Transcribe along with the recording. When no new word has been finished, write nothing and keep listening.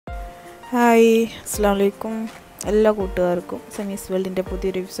Hi അസ്സലാമു അലൈക്കും എല്ലാ കൂട്ടുകാർക്കും sabi'zworld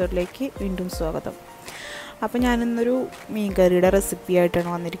പുതിയൊരു എപ്പിസോഡിലേക്ക് വീണ്ടും സ്വാഗതം. അപ്പോൾ ഞാനിന്നൊരു മീൻ കറിയുടെ റെസിപ്പി ആയിട്ടാണ്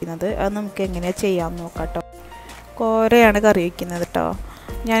വന്നിരിക്കുന്നത്. അത് നമുക്ക് എങ്ങനെയാണ് ചെയ്യാമെന്ന് നോക്കാം കേട്ടോ. കോരയാണ് കറി വയ്ക്കുന്നത് കേട്ടോ.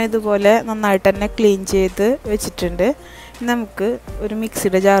 ഞാനിതുപോലെ നന്നായിട്ട് തന്നെ ക്ലീൻ ചെയ്ത് വെച്ചിട്ടുണ്ട്. നമുക്ക് ഒരു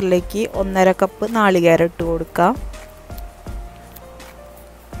മിക്സിയുടെ ജാറിലേക്ക് 1.5 കപ്പ് നാളികേരം ഇട്ട് കൊടുക്കാം.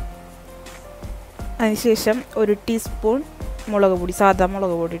 അതിനുശേഷം 1 ടീസ്പൂൺ മുളക് പൊടി, സാധാ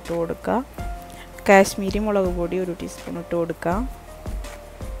മുളക് പൊടി ഇട്ട് കൊടുക്കുക. കാശ്മീരി മുളക് പൊടി 1 ടീസ്പൂൺ ഇട്ട് കൊടുക്കുക.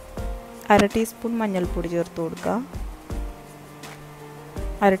 1/2 ടീസ്പൂൺ മഞ്ഞൾപ്പൊടി ചേർത്ത് കൊടുക്കുക.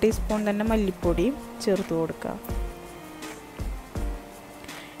 1/2 ടീസ്പൂൺ തന്നെ മല്ലിപ്പൊടി ചേർത്ത് കൊടുക്കുക.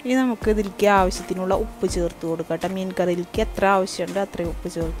 ഇനി നമുക്ക് ഇതിലേക്ക് ആവശ്യത്തിനുള്ള ഉപ്പ് ചേർത്ത് കൊടുക്കുക കേട്ടോ. മീൻ കറിയിലേക്ക് എത്ര ആവശ്യമുണ്ട് അത്രയും ഉപ്പ്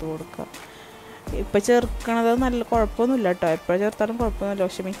ചേർത്ത് കൊടുക്കുക. ഇപ്പോൾ ചേർക്കണത് നല്ല കുഴപ്പമൊന്നുമില്ല കേട്ടോ, എപ്പോഴും ചേർത്താലും കുഴപ്പമൊന്നുമില്ല,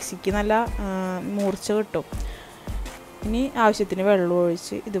 പക്ഷെ മിക്സിക്ക് നല്ല മൂർച്ച കിട്ടും. ഇനി ആവശ്യത്തിന് വെള്ളം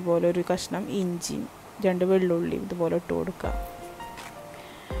ഒഴിച്ച് ഇതുപോലെ ഒരു കഷ്ണം ഇഞ്ചിയും 2 വെള്ളുള്ളിയും ഇതുപോലെ ഇട്ട് കൊടുക്കുക.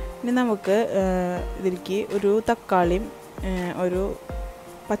 ഇനി നമുക്ക് ഇതിലേക്ക് ഒരു തക്കാളിയും ഒരു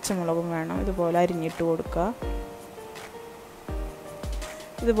പച്ചമുളകും വേണം, ഇതുപോലെ അരിഞ്ഞിട്ട് കൊടുക്കുക.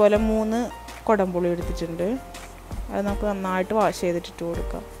 ഇതുപോലെ 3 കുടംപുളി എടുത്തിട്ടുണ്ട്, അത് നമുക്ക് നന്നായിട്ട് വാഷ് ചെയ്തിട്ടിട്ട്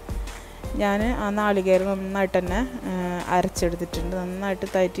കൊടുക്കാം. ഞാൻ ആ നാളികേരം നന്നായിട്ട് തന്നെ അരച്ചെടുത്തിട്ടുണ്ട്, നന്നായിട്ട്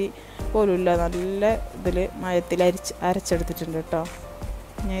തയറ്റി പോലുമില്ല, നല്ല ഇതിൽ മയത്തിൽ അരച്ചെടുത്തിട്ടുണ്ട് കേട്ടോ.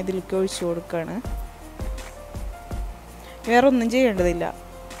 ഞാൻ ഇതിലേക്ക് ഒഴിച്ച് കൊടുക്കുകയാണ്. വേറെ ഒന്നും ചെയ്യേണ്ടതില്ല,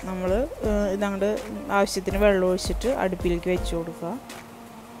 നമ്മൾ ഇതങ്ങോട്ട് ആവശ്യത്തിന് വെള്ളം ഒഴിച്ചിട്ട് അടുപ്പിലേക്ക് വെച്ച് കൊടുക്കുക.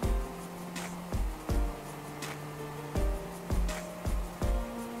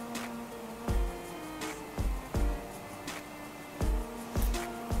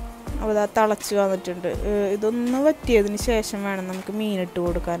 അപ്പോൾ അത് തിളച്ച് വന്നിട്ടുണ്ട്. ഇതൊന്ന് വറ്റിയതിന് ശേഷം വേണം നമുക്ക് മീനിട്ട്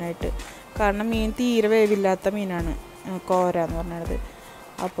കൊടുക്കാനായിട്ട്, കാരണം മീൻ തീരെ വേവില്ലാത്ത മീനാണ് കോര എന്ന് പറഞ്ഞത്.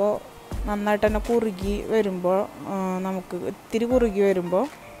 അപ്പോൾ നന്നായിട്ട് തന്നെ കുറുകി വരുമ്പോൾ, നമുക്ക് ഇത്തിരി കുറുകി വരുമ്പോൾ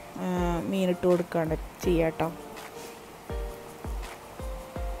മീനിട്ട് കൊടുക്കാണ്ട് ചെയ്യാം കേട്ടോ.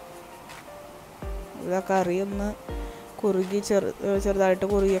 ഇതാ കറി ഒന്ന് കുറുകി ചെറുതായിട്ട്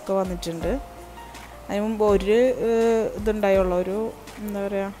കുറുകിയൊക്കെ വന്നിട്ടുണ്ട്. അതിന് മുമ്പ് ഒരു ഇതുണ്ടായുള്ളൂ, ഒരു എന്താ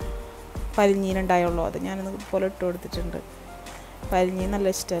പറയുക, പരിഞ്ഞീനുണ്ടായുള്ളൂ, അത് ഞാനൊന്ന് ഇതുപോലെ ഇട്ട് കൊടുത്തിട്ടുണ്ട്. പരിഞ്ഞീൻ നല്ല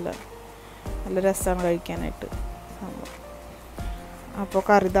ഇഷ്ടമല്ല, നല്ല രസമാണ് കഴിക്കാനായിട്ട്. അപ്പോൾ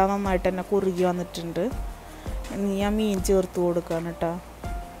കറിതാ നന്നായിട്ട് തന്നെ കുറുകി വന്നിട്ടുണ്ട്. ഇനി ഞാൻ മീൻ ചേർത്ത് കൊടുക്കുകയാണ് കേട്ടോ.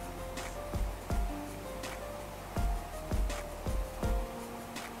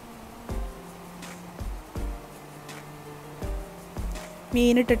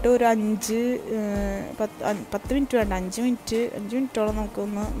 മീനിട്ടിട്ട് ഒരു 10 മിനിറ്റ് വേണ്ട, 5 മിനിറ്റോളം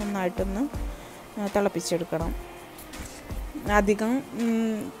നമുക്കൊന്ന് നന്നായിട്ടൊന്ന് തിളപ്പിച്ചെടുക്കണം. അധികം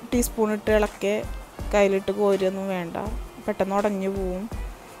ടീസ്പൂണിട്ട് ഇളക്കി കയ്യിലിട്ട് കോരിയൊന്നും വേണ്ട, പെട്ടെന്ന് ഉടഞ്ഞു പോവും,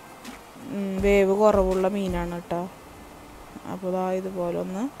 വേവ് കുറവുള്ള മീനാണ് കേട്ടോ. അപ്പോൾ ഇതുപോലെ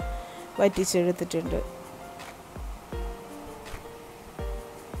ഒന്ന് വറ്റിച്ചെടുത്തിട്ടുണ്ട്.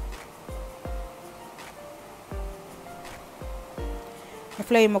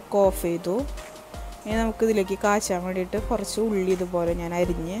 ഫ്ലെയിമൊക്കെ ഓഫ് ചെയ്തു. ഇനി നമുക്കിതിലേക്ക് കാച്ചാൻ വേണ്ടിയിട്ട് കുറച്ച് ഉള്ളി ഇതുപോലെ ഞാൻ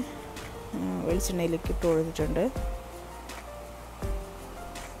അരിഞ്ഞ് വെളിച്ചെണ്ണയിലേക്ക് ഇട്ട് കൊടുത്തിട്ടുണ്ട്.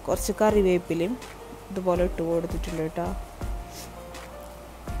 കുറച്ച് കറിവേപ്പിലയും ഇതുപോലെ ഇട്ട് കൊടുത്തിട്ടുണ്ട് കേട്ടോ.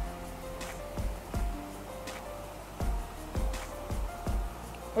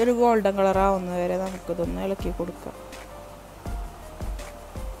 ഒരു ഗോൾഡൻ കളർ ആവുന്ന വരെ നമുക്കിതൊന്ന് ഇളക്കി കൊടുക്കാം.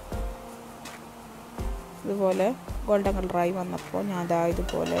 ഇതുപോലെ ഗോൾഡൻ കളറായി വന്നപ്പോൾ ഞാൻ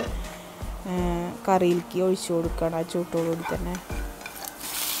ഇതുപോലെ കറിയിലേക്ക് ഒഴിച്ചു കൊടുക്കുകയാണ്, ആ ചൂട്ടോടുകൂടി തന്നെ.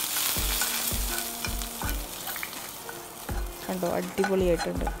 കണ്ടോ,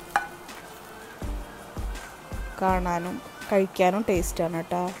 അടിപൊളിയായിട്ടുണ്ട്, കാണാനും കഴിക്കാനും ടേസ്റ്റാണ്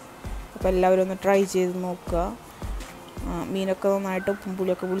കേട്ടോ. അപ്പോൾ എല്ലാവരും ഒന്ന് ട്രൈ ചെയ്ത് നോക്കുക. മീനൊക്കെ നന്നായിട്ട് ഉപ്പും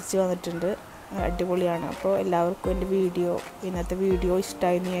പുളിയൊക്കെ പുളിച്ച് വന്നിട്ടുണ്ട്, അടിപൊളിയാണ്. അപ്പോൾ എല്ലാവർക്കും എൻ്റെ ഇന്നത്തെ വീഡിയോ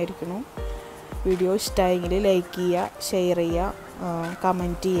ഇഷ്ടമായെന്ന് വിചാരിക്കുന്നു. വീഡിയോ ഇഷ്ടമായെങ്കിൽ ലൈക്ക് ചെയ്യുക, ഷെയർ ചെയ്യുക,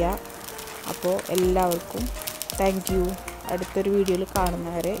 കമൻറ്റ് ചെയ്യുക. അപ്പോൾ എല്ലാവർക്കും താങ്ക് യു. അടുത്തൊരു വീഡിയോയിൽ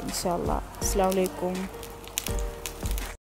കാണുന്നവരെ ഇൻഷാ അല്ലാഹ്. അസ്സലാമു അലൈക്കും.